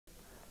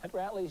At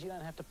Routley's, you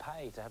don't have to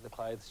pay to have the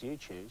clothes you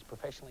choose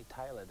professionally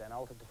tailored and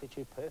altered to fit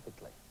you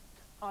perfectly.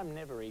 I'm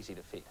never easy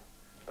to fit,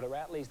 but at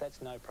Routley's,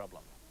 that's no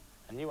problem.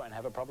 And you won't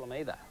have a problem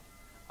either.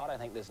 I don't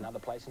think there's another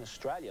place in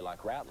Australia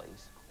like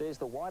Routley's. There's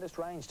the widest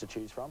range to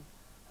choose from,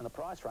 and the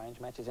price range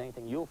matches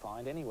anything you'll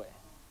find anywhere.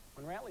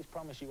 When Routley's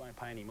promise you won't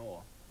pay any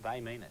more, they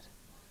mean it.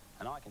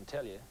 And I can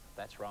tell you,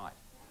 that's right.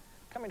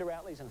 Come into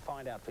Routley's and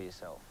find out for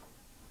yourself.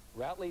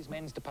 Routley's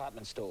men's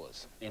department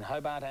stores in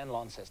Hobart and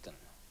Launceston.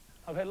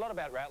 I've heard a lot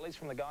about Routley's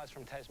from the guys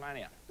from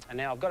Tasmania, and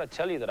now I've got to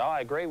tell you that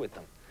I agree with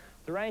them.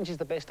 The range is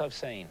the best I've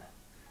seen.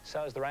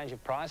 So is the range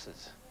of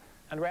prices.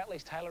 And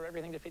Routley's tailor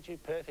everything to fit you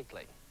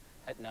perfectly,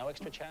 at no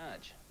extra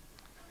charge.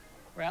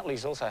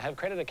 Routley's also have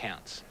credit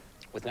accounts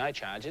with no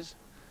charges,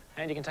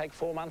 and you can take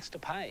 4 months to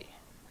pay.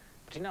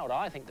 But you know what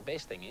I think the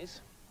best thing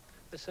is?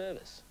 The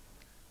service.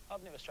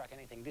 I've never struck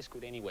anything this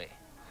good anywhere.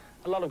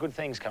 A lot of good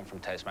things come from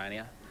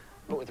Tasmania,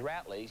 but with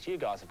Routley's, you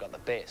guys have got the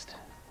best.